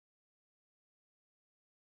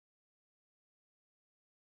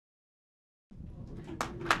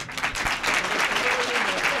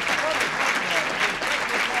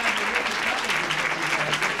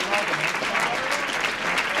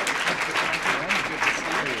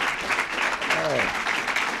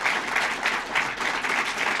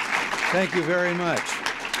Thank you very much.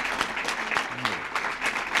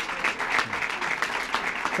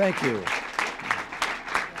 Thank you.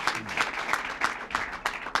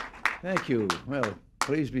 Thank you. Well,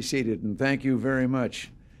 please be seated, and thank you very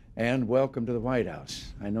much. And welcome to the White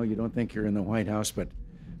House. I know you don't think you're in the White House, but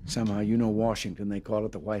somehow you know Washington. They call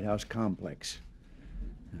it the White House complex.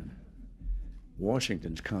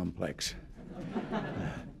 Washington's complex.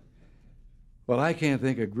 Well, I can't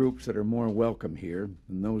think of groups that are more welcome here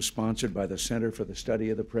than those sponsored by the Center for the Study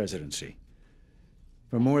of the Presidency.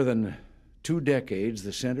 For more than 2 decades,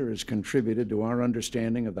 the Center has contributed to our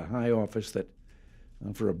understanding of the high office that,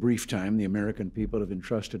 for a brief time, the American people have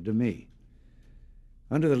entrusted to me.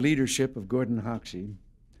 Under the leadership of Gordon Hoxie,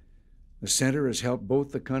 the Center has helped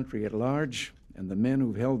both the country at large and the men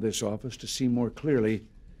who've held this office to see more clearly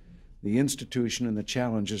the institution and the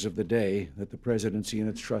challenges of the day that the presidency and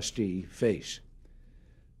its trustee face.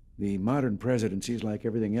 The modern presidency is like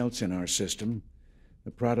everything else in our system, the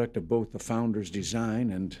product of both the founder's design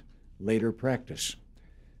and later practice.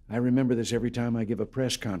 I remember this every time I give a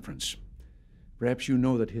press conference. Perhaps you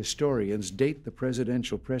know that historians date the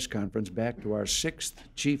presidential press conference back to our 6th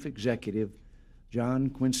chief executive, John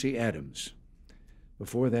Quincy Adams.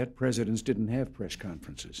 Before that, presidents didn't have press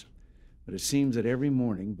conferences. But it seems that every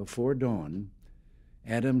morning before dawn,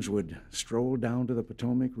 Adams would stroll down to the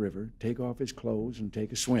Potomac River, take off his clothes, and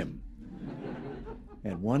take a swim.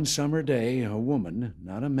 And one summer day, a woman,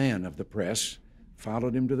 not a man of the press,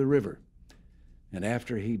 followed him to the river. And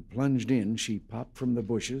after he'd plunged in, she popped from the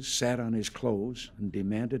bushes, sat on his clothes, and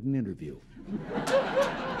demanded an interview.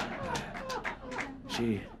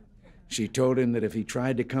 She told him that if he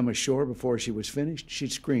tried to come ashore before she was finished,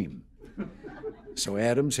 she'd scream. So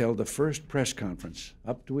Adams held the first press conference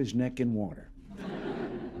up to his neck in water.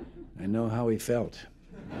 I know how he felt.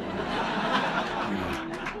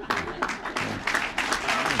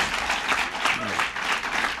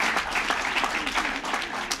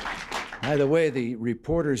 By the way, the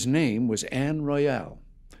reporter's name was Anne Royale.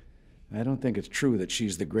 I don't think it's true that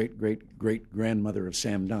she's the great-great-great-grandmother of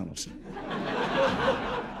Sam Donaldson.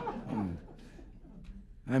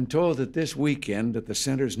 I'm told that this weekend at the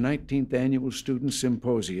Center's 19th Annual Student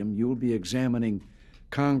Symposium, you'll be examining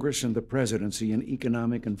Congress and the presidency in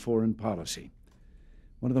economic and foreign policy.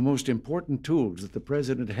 One of the most important tools that the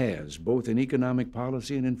president has, both in economic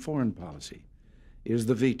policy and in foreign policy, is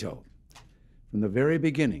the veto. From the very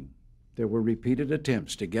beginning, there were repeated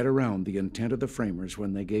attempts to get around the intent of the framers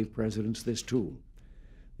when they gave presidents this tool.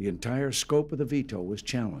 The entire scope of the veto was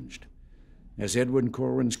challenged. As Edwin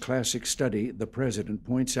Corwin's classic study, The President,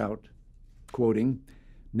 points out, quoting,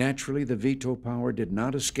 "Naturally, the veto power did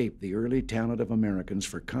not escape the early talent of Americans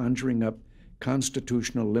for conjuring up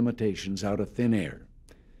constitutional limitations out of thin air.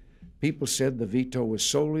 People said the veto was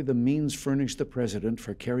solely the means furnished the president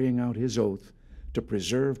for carrying out his oath to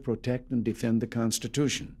preserve, protect, and defend the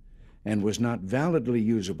Constitution, and was not validly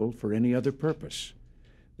usable for any other purpose.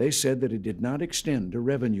 They said that it did not extend to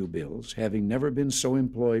revenue bills, having never been so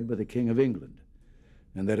employed by the King of England,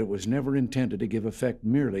 and that it was never intended to give effect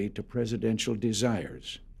merely to presidential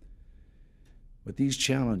desires." But these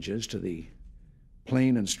challenges to the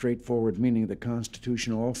plain and straightforward meaning of the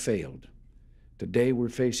Constitution all failed. Today we're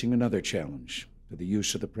facing another challenge to the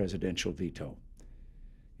use of the presidential veto.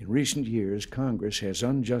 In recent years, Congress has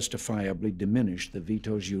unjustifiably diminished the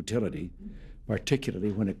veto's utility,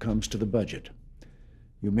 particularly when it comes to the budget.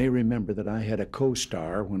 You may remember that I had a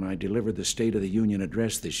co-star when I delivered the State of the Union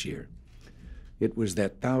address this year. It was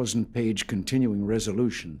that 1,000-page continuing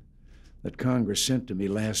resolution that Congress sent to me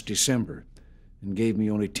last December and gave me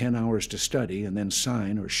only 10 hours to study and then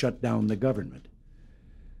sign or shut down the government.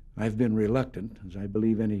 I've been reluctant, as I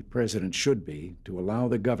believe any president should be, to allow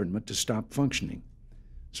the government to stop functioning.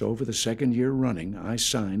 So for the second year running, I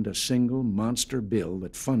signed a single monster bill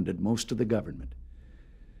that funded most of the government.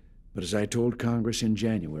 But as I told Congress in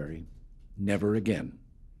January, never again.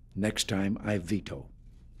 Next time I veto,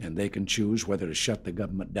 and they can choose whether to shut the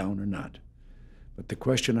government down or not. But the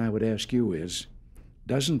question I would ask you is,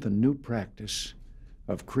 doesn't the new practice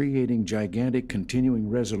of creating gigantic continuing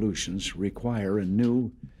resolutions require a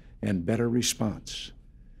new and better response?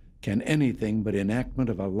 Can anything but enactment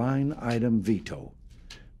of a line-item veto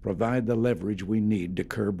provide the leverage we need to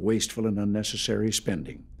curb wasteful and unnecessary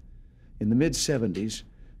spending? In the mid-'70s,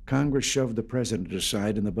 Congress shoved the president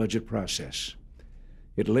aside in the budget process.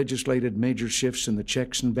 It legislated major shifts in the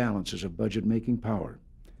checks and balances of budget-making power,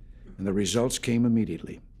 and the results came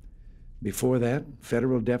immediately. Before that,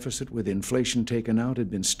 federal deficit with inflation taken out had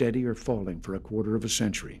been steady or falling for a quarter of a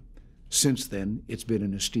century. Since then, it's been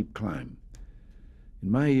in a steep climb.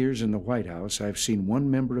 In my years in the White House, I've seen one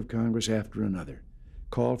member of Congress after another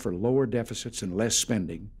call for lower deficits and less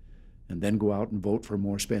spending, and then go out and vote for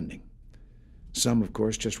more spending. Some, of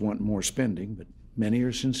course, just want more spending, but many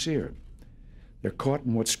are sincere. They're caught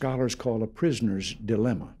in what scholars call a prisoner's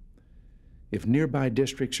dilemma. If nearby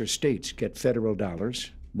districts or states get federal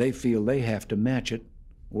dollars, they feel they have to match it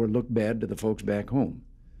or look bad to the folks back home.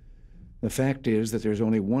 The fact is that there's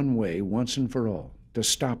only one way, once and for all, to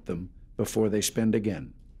stop them before they spend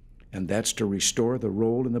again, and that's to restore the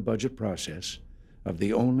role in the budget process of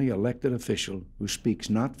the only elected official who speaks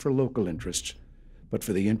not for local interests, but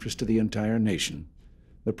for the interest of the entire nation,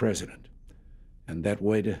 the President. And the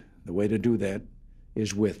way to do that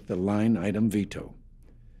is with the line item veto.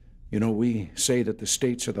 You know, we say that the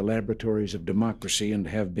states are the laboratories of democracy and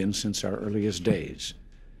have been since our earliest days.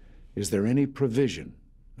 Is there any provision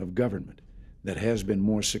of government that has been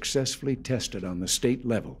more successfully tested on the state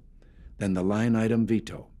level than the line item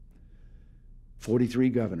veto? 43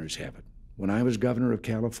 governors have it. When I was governor of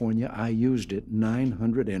California, I used it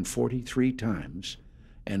 943 times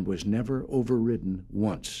and was never overridden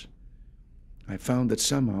once. I found that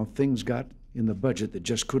somehow things got in the budget that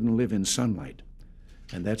just couldn't live in sunlight.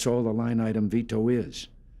 And that's all the line item veto is,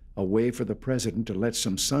 a way for the president to let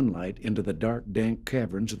some sunlight into the dark, dank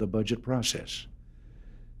caverns of the budget process.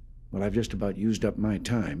 Well, I've just about used up my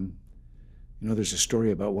time. You know, there's a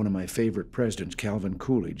story about one of my favorite presidents, Calvin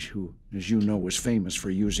Coolidge, who, as you know, was famous for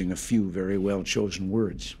using a few very well-chosen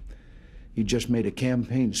words. He just made a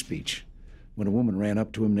campaign speech when a woman ran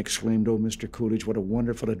up to him and exclaimed, "Oh, Mr. Coolidge, what a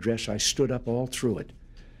wonderful address." I stood up all through it.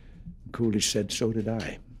 Coolidge said, "So did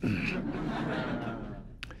I."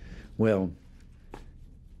 Well,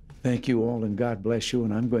 thank you all, and God bless you,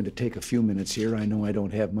 and I'm going to take a few minutes here. I know I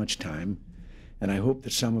don't have much time, and I hope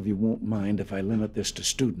that some of you won't mind if I limit this to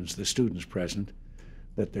students, the students present,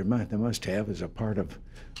 that they must have, as a part of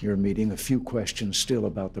your meeting, a few questions still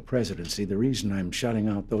about the presidency. The reason I'm shutting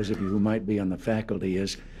out those of you who might be on the faculty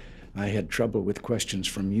is I had trouble with questions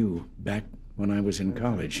from you back when I was in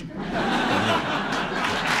college.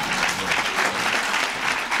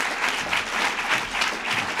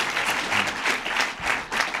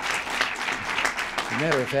 As a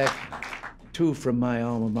matter of fact, two from my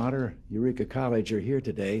alma mater, Eureka College, are here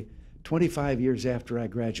today. 25 years after I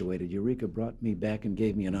graduated, Eureka brought me back and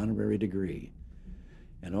gave me an honorary degree.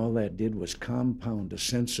 And all that did was compound a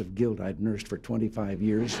sense of guilt I'd nursed for 25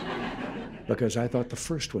 years because I thought the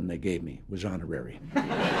first one they gave me was honorary.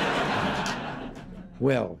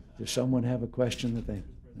 Well, does someone have a question that they...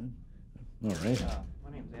 All right.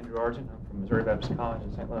 My name is Andrew Argent. I'm from Missouri Baptist College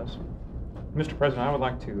in St. Louis. Mr. President, I would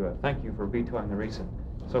like to thank you for vetoing the recent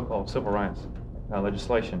so-called civil rights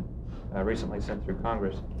legislation recently sent through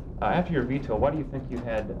Congress. After your veto, why do you think you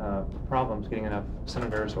had problems getting enough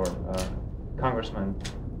senators or congressmen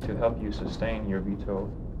to help you sustain your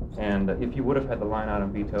veto? And if you would have had the line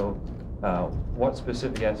item veto, what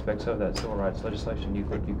specific aspects of that civil rights legislation do you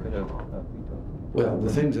think you could have vetoed? Well,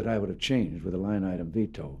 the things that I would have changed with a line item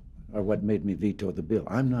veto are what made me veto the bill.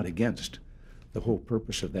 I'm not against the whole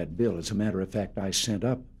purpose of that bill. As a matter of fact, I sent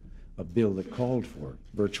up a bill that called for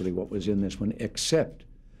virtually what was in this one, except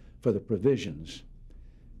for the provisions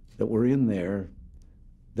that were in there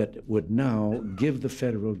that would now give the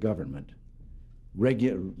federal government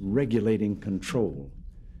regulating control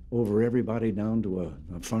over everybody down to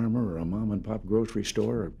a farmer or a mom and pop grocery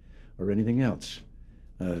store or anything else.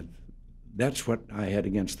 That's what I had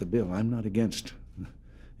against the bill. I'm not against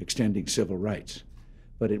extending civil rights,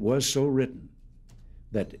 but it was so written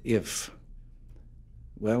that if,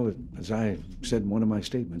 well, as I said in one of my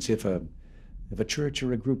statements, if a church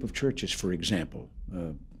or a group of churches, for example,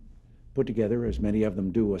 put together, as many of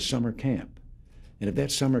them do, a summer camp, and if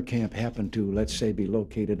that summer camp happened to, let's say, be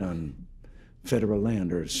located on federal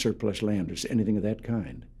land or surplus land or anything of that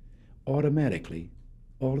kind, automatically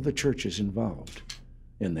all of the churches involved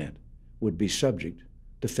in that would be subject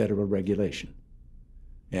to federal regulation.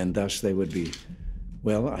 And thus they would be,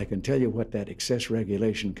 well, I can tell you what that excess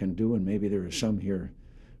regulation can do, and maybe there are some here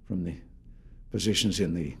from the positions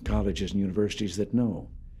in the colleges and universities that know.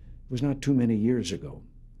 It was not too many years ago.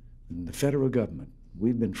 In the federal government,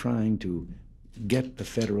 we've been trying to get the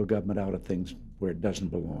federal government out of things where it doesn't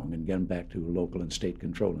belong and get them back to local and state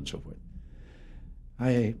control and so forth.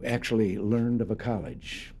 I actually learned of a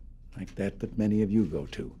college like that many of you go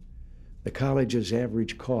to. The college's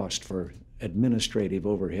average cost for administrative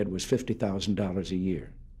overhead was $50,000 a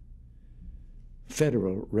year.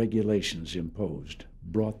 Federal regulations imposed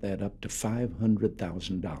brought that up to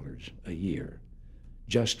 $500,000 a year,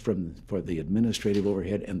 just for the administrative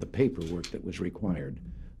overhead and the paperwork that was required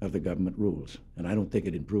of the government rules. And I don't think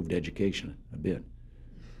it improved education a bit.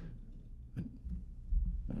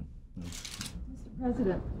 Mr.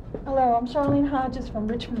 President. Hello, I'm Charlene Hodges from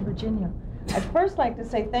Richmond, Virginia. I'd first like to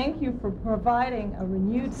say thank you for providing a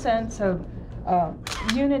renewed sense of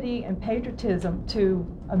unity and patriotism to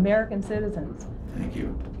American citizens. Thank you.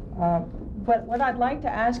 But what I'd like to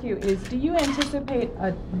ask you is, do you anticipate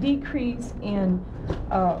a decrease in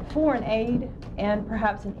foreign aid and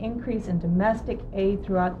perhaps an increase in domestic aid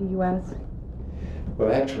throughout the U.S.?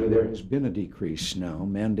 Well, actually, there has been a decrease now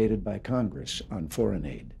mandated by Congress on foreign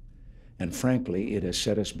aid. And frankly, it has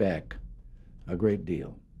set us back a great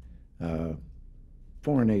deal.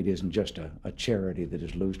 Foreign aid isn't just a charity that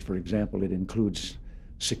is loosed. For example, it includes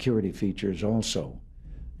security features also.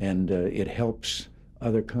 And it helps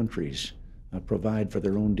other countries provide for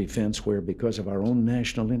their own defense where, because of our own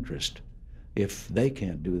national interest, if they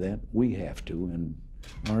can't do that, we have to, and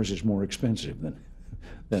ours is more expensive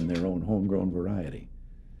than their own homegrown variety.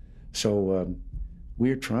 So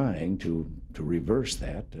we're trying to reverse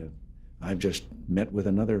that. I've just met with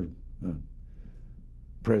another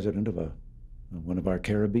president of one of our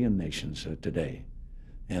Caribbean nations today,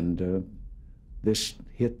 and this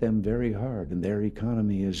hit them very hard, and their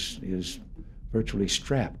economy is virtually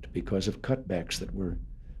strapped because of cutbacks that were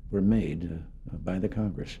made by the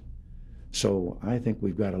Congress. So I think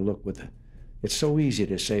we've got to look with it's so easy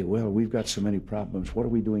to say, well, we've got so many problems. What are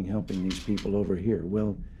we doing helping these people over here?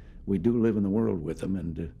 Well, we do live in the world with them,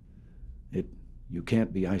 and you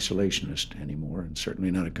can't be isolationist anymore, and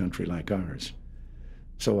certainly not a country like ours.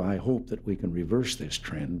 So I hope that we can reverse this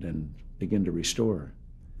trend and begin to restore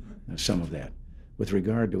some of that. With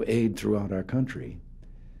regard to aid throughout our country,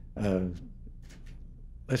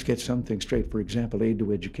 let's get something straight. For example, aid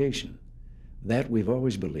to education. That, we've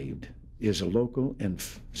always believed, is a local and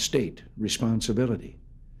state responsibility.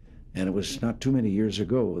 And it was not too many years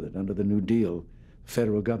ago that under the New Deal, the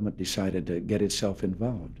federal government decided to get itself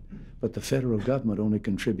involved. But the federal government only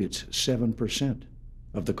contributes 7%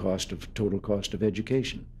 of the total cost of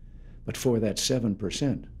education. But for that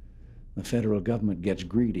 7%, the federal government gets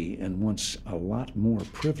greedy and wants a lot more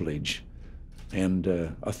privilege and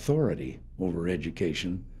authority over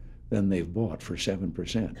education than they've bought for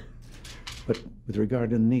 7%. But with regard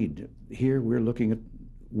to need, here we're looking at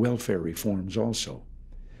welfare reforms also.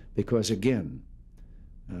 Because again,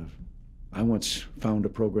 I once found a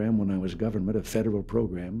program when I was government, a federal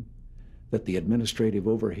program, that the administrative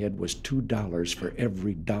overhead was $2 for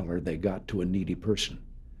every dollar they got to a needy person.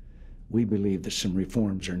 We believe that some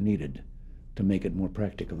reforms are needed to make it more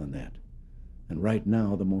practical than that. And right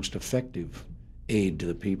now, the most effective aid to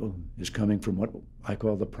the people is coming from what I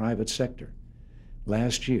call the private sector.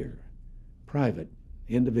 Last year, private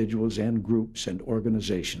individuals and groups and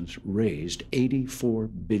organizations raised $84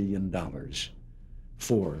 billion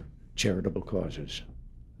for charitable causes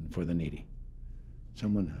and for the needy.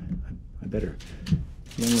 Someone, I better,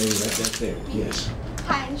 young lady right back there, yes.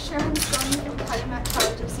 Hi, Sharon Stone from Calumet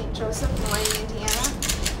College of St. Joseph in Whiting, Indiana.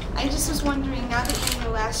 I just was wondering, now that you're in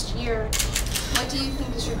your last year, what do you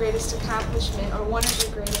think is your greatest accomplishment, or one of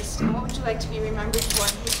your greatest, and what would you like to be remembered for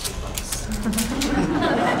in history books?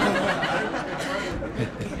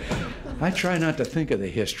 I try not to think of the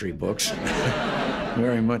history books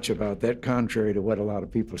very much about that, contrary to what a lot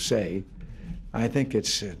of people say. I think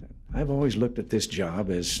it's, I've always looked at this job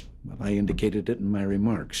as, well, I indicated it in my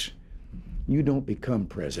remarks. You don't become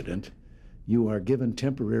president. You are given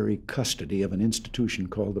temporary custody of an institution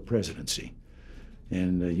called the presidency.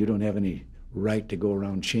 And you don't have any right to go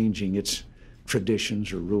around changing its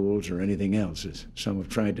traditions or rules or anything else, as some have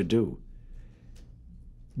tried to do.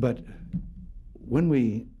 But when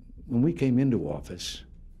we came into office,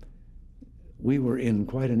 we were in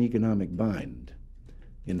quite an economic bind.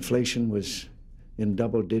 Inflation was in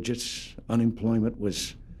double digits, unemployment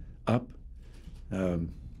was up.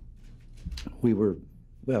 We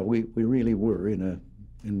really were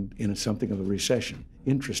in something of a recession.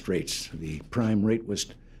 Interest rates, the prime rate was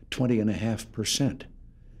 20.5%.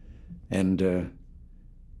 And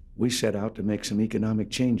we set out to make some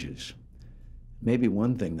economic changes. Maybe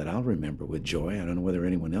one thing that I'll remember with joy, I don't know whether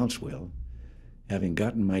anyone else will, having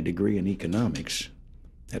gotten my degree in economics,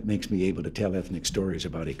 that makes me able to tell ethnic stories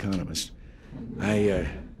about economists. I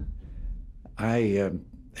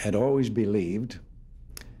had always believed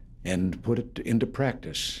and put it into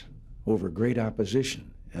practice over great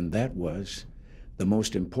opposition, and that was the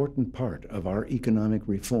most important part of our economic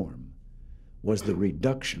reform was the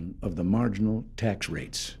reduction of the marginal tax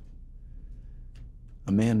rates.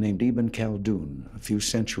 A man named Ibn Khaldun, a few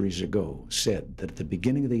centuries ago, said that at the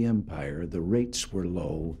beginning of the empire, the rates were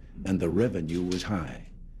low and the revenue was high.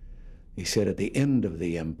 He said at the end of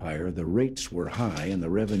the empire, the rates were high and the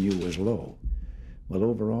revenue was low. Well,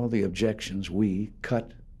 over all the objections, we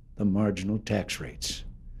cut the marginal tax rates.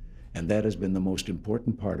 And that has been the most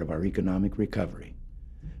important part of our economic recovery.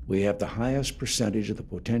 We have the highest percentage of the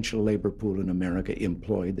potential labor pool in America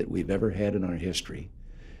employed that we've ever had in our history.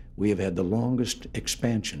 We have had the longest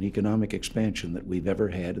expansion, economic expansion, that we've ever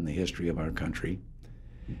had in the history of our country.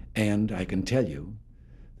 And I can tell you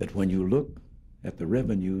that when you look at the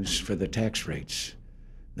revenues for the tax rates,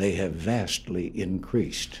 they have vastly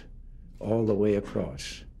increased all the way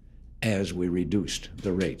across as we reduced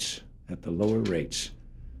the rates. At the lower rates,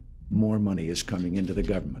 more money is coming into the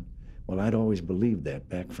government. Well, I'd always believed that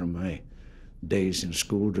back from my days in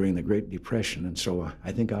school during the Great Depression, and so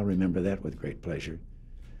I think I'll remember that with great pleasure.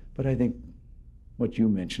 But I think what you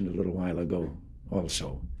mentioned a little while ago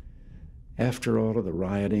also, after all of the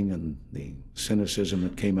rioting and the cynicism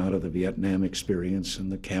that came out of the Vietnam experience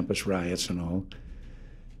and the campus riots and all,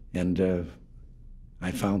 and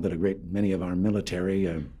I found that a great many of our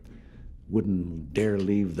military wouldn't dare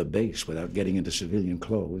leave the base without getting into civilian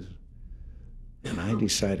clothes. And I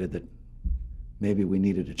decided that maybe we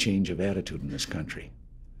needed a change of attitude in this country.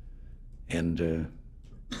 And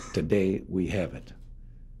today we have it.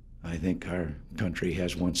 I think our country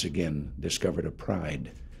has once again discovered a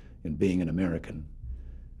pride in being an American.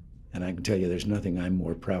 And I can tell you there's nothing I'm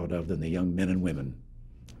more proud of than the young men and women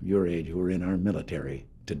your age who are in our military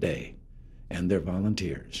today. And they're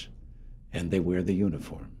volunteers. And they wear the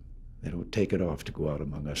uniform. They don't take it off to go out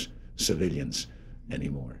among us civilians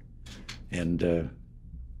anymore. And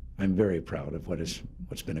I'm very proud of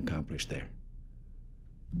what's been accomplished there.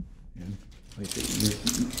 Yeah.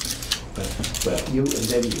 Well, you and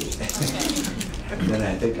then you. Okay. Then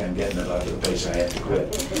I think I'm getting about the place I have to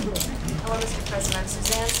quit. Hello, Mr. President. I'm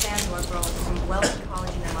Suzanne Sandor from Wellesley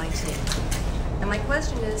College and MIT. And my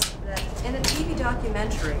question is that in a TV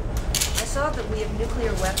documentary, I saw that we have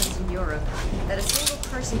nuclear weapons in Europe that a single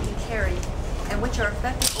person can carry and which are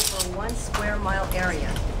effective over a 1 square mile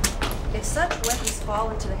area. If such weapons fall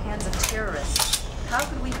into the hands of terrorists, how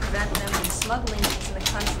could we prevent them from smuggling these in the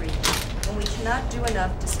country when we cannot do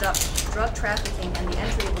enough to stop drug trafficking and the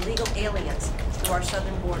entry of illegal aliens to our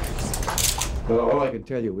southern borders? Well, all I can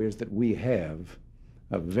tell you is that we have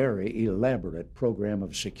a very elaborate program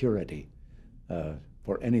of security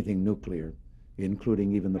for anything nuclear,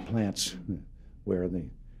 including even the plants where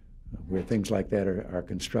things like that are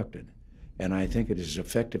constructed. And I think it is as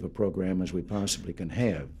effective a program as we possibly can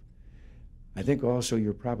have. I think also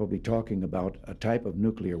you're probably talking about a type of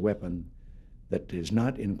nuclear weapon that is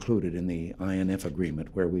not included in the INF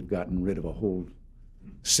agreement, where we've gotten rid of a whole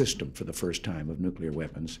system for the first time of nuclear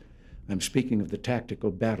weapons. I'm speaking of the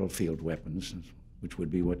tactical battlefield weapons, which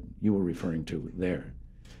would be what you were referring to there.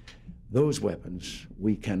 Those weapons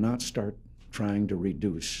we cannot start trying to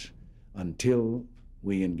reduce until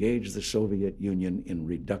we engage the Soviet Union in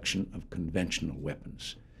reduction of conventional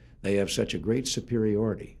weapons. They have such a great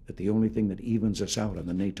superiority that the only thing that evens us out on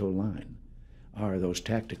the NATO line are those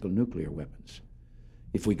tactical nuclear weapons.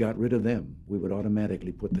 If we got rid of them, we would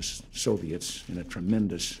automatically put the Soviets in a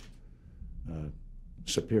tremendous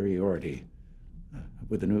superiority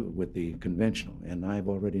with the conventional. And I've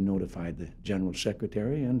already notified the General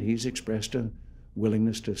Secretary, and he's expressed a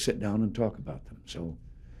willingness to sit down and talk about them. So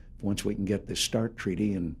once we can get this START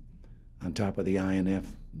treaty and on top of the INF,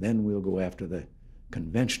 then we'll go after the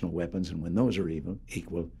conventional weapons, and when those are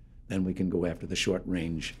equal, then we can go after the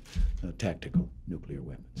short-range tactical nuclear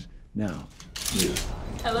weapons. Now, you.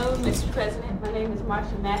 Hello, Mr. President. My name is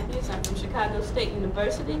Marsha Matthews. I'm from Chicago State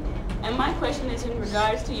University, and my question is in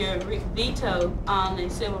regards to your veto on the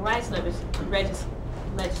civil rights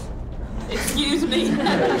excuse me,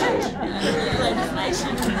 legislation.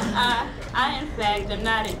 I in fact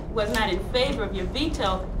was not in favor of your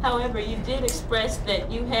veto. However, you did express that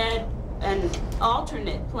you had an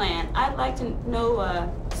alternate plan. I'd like to know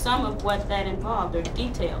some of what that involved or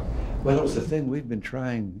detail. Well, it's the thing we've been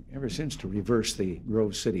trying ever since to reverse the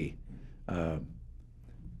Grove City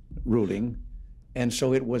ruling. And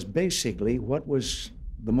so it was basically what was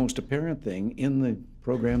the most apparent thing in the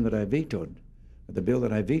program that I vetoed, the bill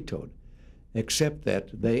that I vetoed, except that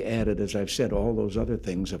they added, as I've said, all those other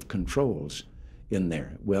things of controls in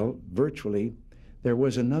there. Well, virtually, there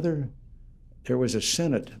was a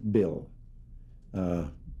Senate bill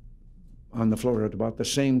on the floor at about the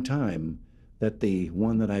same time that the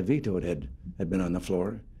one that I vetoed had been on the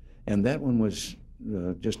floor, and that one was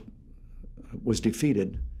was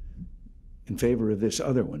defeated in favor of this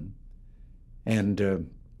other one. And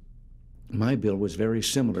my bill was very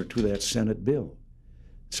similar to that Senate bill.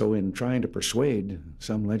 So in trying to persuade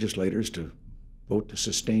some legislators to vote to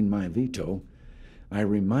sustain my veto, I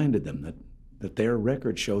reminded them that their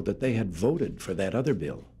record showed that they had voted for that other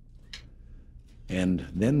bill. and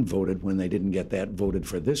then voted when they didn't get that, voted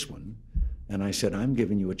for this one. And I said, I'm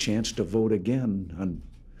giving you a chance to vote again on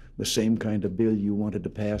the same kind of bill you wanted to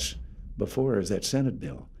pass before as that Senate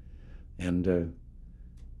bill. And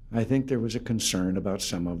I think there was a concern about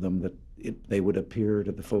some of them that they would appear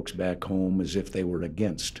to the folks back home as if they were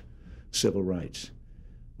against civil rights.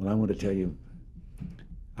 Well, I want to tell you,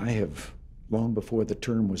 I have, long before the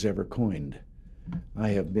term was ever coined, I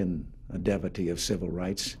have been a devotee of civil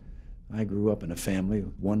rights. I grew up in a family,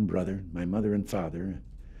 one brother, my mother and father,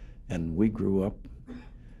 and we grew up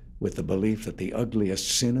with the belief that the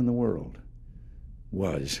ugliest sin in the world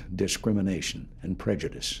was discrimination and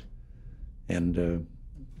prejudice. And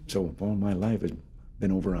so all my life I've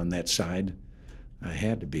been over on that side. I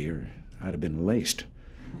had to be, or I'd have been laced.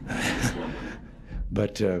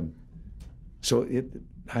 But so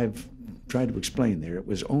I've tried to explain there, it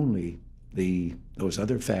was only those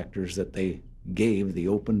other factors that they gave the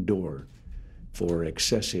open door for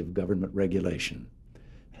excessive government regulation.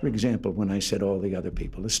 For example, when I said all the other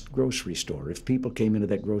people, this grocery store, if people came into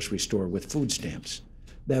that grocery store with food stamps,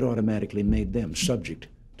 that automatically made them subject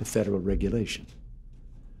to federal regulation.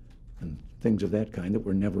 And things of that kind that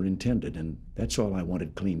were never intended, and that's all I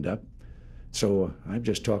wanted cleaned up. So I've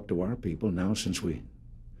just talked to our people now since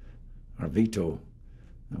our veto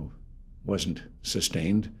wasn't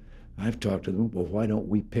sustained. I've talked to them, well, why don't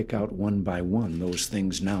we pick out one by one those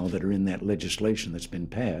things now that are in that legislation that's been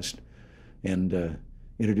passed and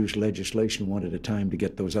introduce legislation one at a time to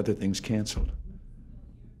get those other things canceled.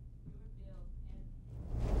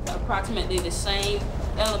 Approximately the same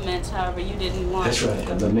elements, however, you didn't want. That's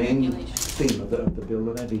right, the main theme of the bill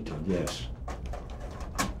that I vetoed, yes.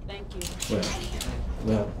 Thank you.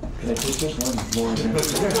 Well, can I take just one more?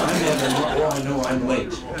 I know I'm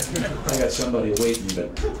late. I got somebody waiting, but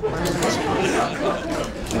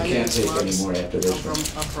I can't take any more after this one.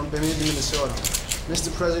 I'm from Bemidji, Minnesota.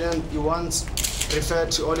 Mr. President, you once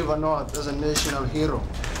referred to Oliver North as a national hero.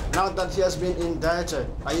 Now that he has been indicted,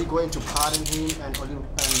 are you going to pardon him and I'm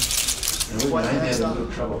having a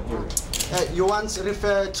little trouble here. You once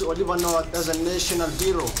referred to Oliver North as a national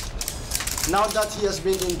hero. Now that he has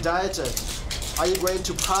been indicted, are you going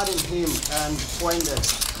to pardon him and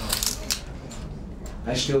Poindexter?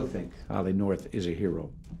 I still think Ollie North is a hero.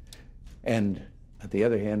 And at the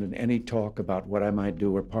other hand, in any talk about what I might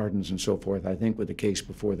do or pardons and so forth, I think with the case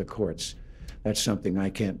before the courts, that's something I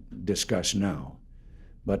can't discuss now.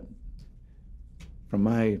 But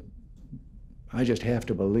I just have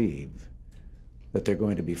to believe that they're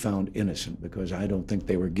going to be found innocent because I don't think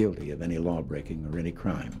they were guilty of any lawbreaking or any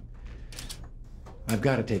crime. I've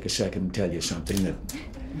got to take a second and tell you something that,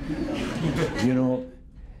 you know,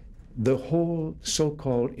 the whole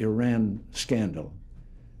so-called Iran scandal,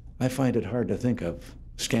 I find it hard to think of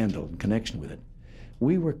scandal in connection with it.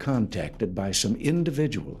 We were contacted by some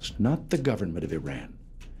individuals, not the government of Iran.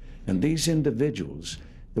 And these individuals,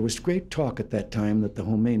 there was great talk at that time that the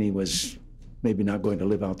Khomeini was maybe not going to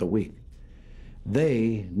live out the week.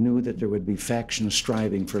 They knew that there would be factions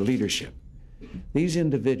striving for leadership. These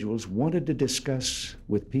individuals wanted to discuss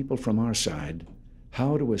with people from our side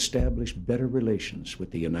how to establish better relations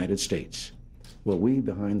with the United States. Well, we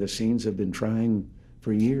behind the scenes have been trying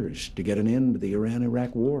for years to get an end to the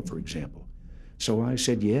Iran-Iraq war, for example. So I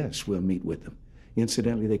said, yes, we'll meet with them.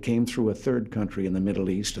 Incidentally, they came through a third country in the Middle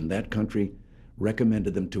East, and that country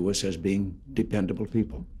recommended them to us as being dependable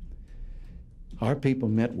people. Our people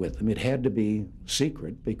met with them. It had to be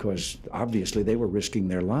secret because obviously they were risking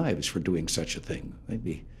their lives for doing such a thing.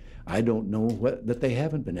 I don't know that they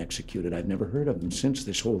haven't been executed. I've never heard of them since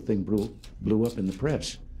this whole thing blew up in the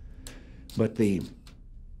press. But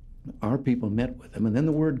our people met with them, and then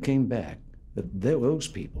the word came back that those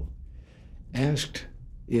people asked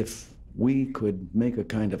if we could make a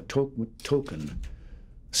kind of token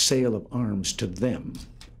sale of arms to them,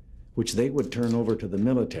 which they would turn over to the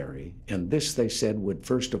military. And this, they said, would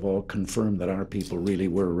first of all confirm that our people really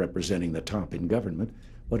were representing the top in government,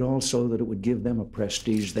 but also that it would give them a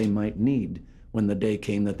prestige they might need when the day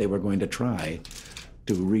came that they were going to try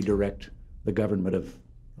to redirect the government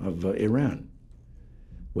of Iran.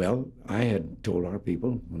 Well, I had told our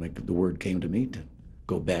people, when the word came to me to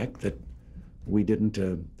go back, that we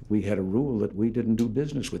had a rule that we didn't do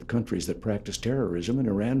business with countries that practice terrorism, and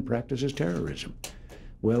Iran practices terrorism.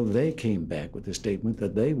 Well, they came back with a statement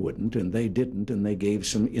that they wouldn't, and they didn't, and they gave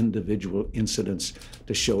some individual incidents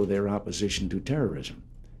to show their opposition to terrorism.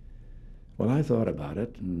 Well, I thought about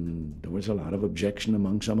it, and there was a lot of objection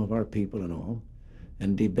among some of our people and all,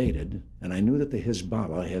 and debated, and I knew that the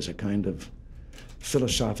Hezbollah has a kind of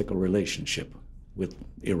philosophical relationship with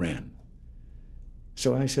Iran.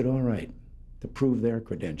 So I said, all right, to prove their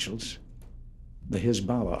credentials, the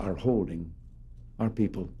Hezbollah are holding our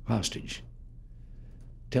people hostage.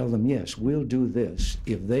 Tell them, yes, we'll do this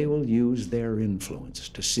if they will use their influence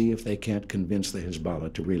to see if they can't convince the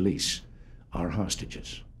Hezbollah to release our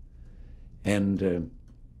hostages. And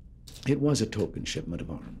it was a token shipment of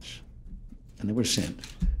arms, and they were sent.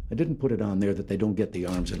 I didn't put it on there that they don't get the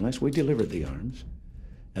arms unless we delivered the arms,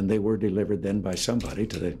 and they were delivered then by somebody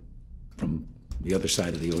from the other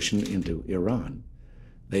side of the ocean into Iran.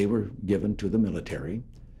 They were given to the military,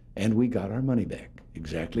 and we got our money back,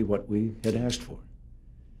 exactly what we had asked for.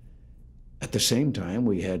 At the same time,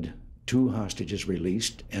 we had 2 hostages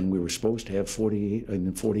released, and we were supposed to have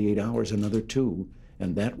in 48 hours another 2,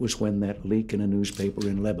 and that was when that leak in a newspaper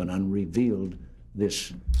in Lebanon revealed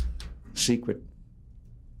this secret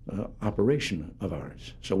operation of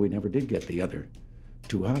ours. So we never did get the other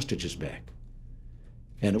 2 hostages back.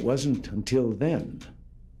 And it wasn't until then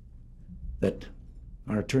that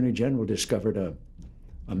our Attorney General discovered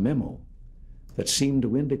a memo that seemed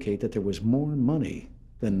to indicate that there was more money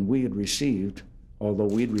than we had received, although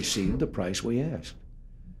we'd received the price we asked.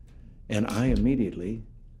 And I immediately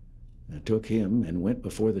took him and went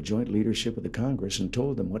before the joint leadership of the Congress and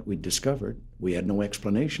told them what we'd discovered. We had no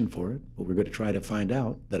explanation for it, but we were going to try to find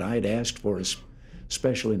out that I had asked for a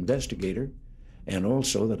special investigator, and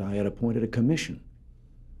also that I had appointed a commission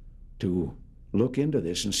to look into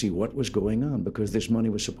this and see what was going on, because this money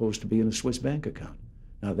was supposed to be in a Swiss bank account.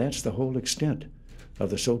 Now that's the whole extent of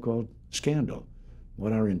the so-called scandal,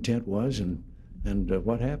 what our intent was and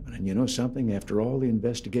what happened. And you know something, after all the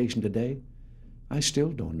investigation today, I still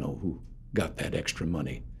don't know who got that extra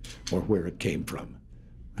money or where it came from.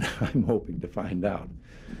 I'm hoping to find out.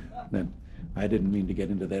 And I didn't mean to get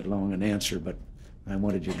into that long an answer, but I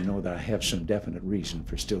wanted you to know that I have some definite reason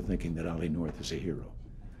for still thinking that Ollie North is a hero.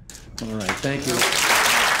 All right, thank you.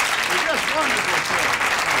 Just wonderful.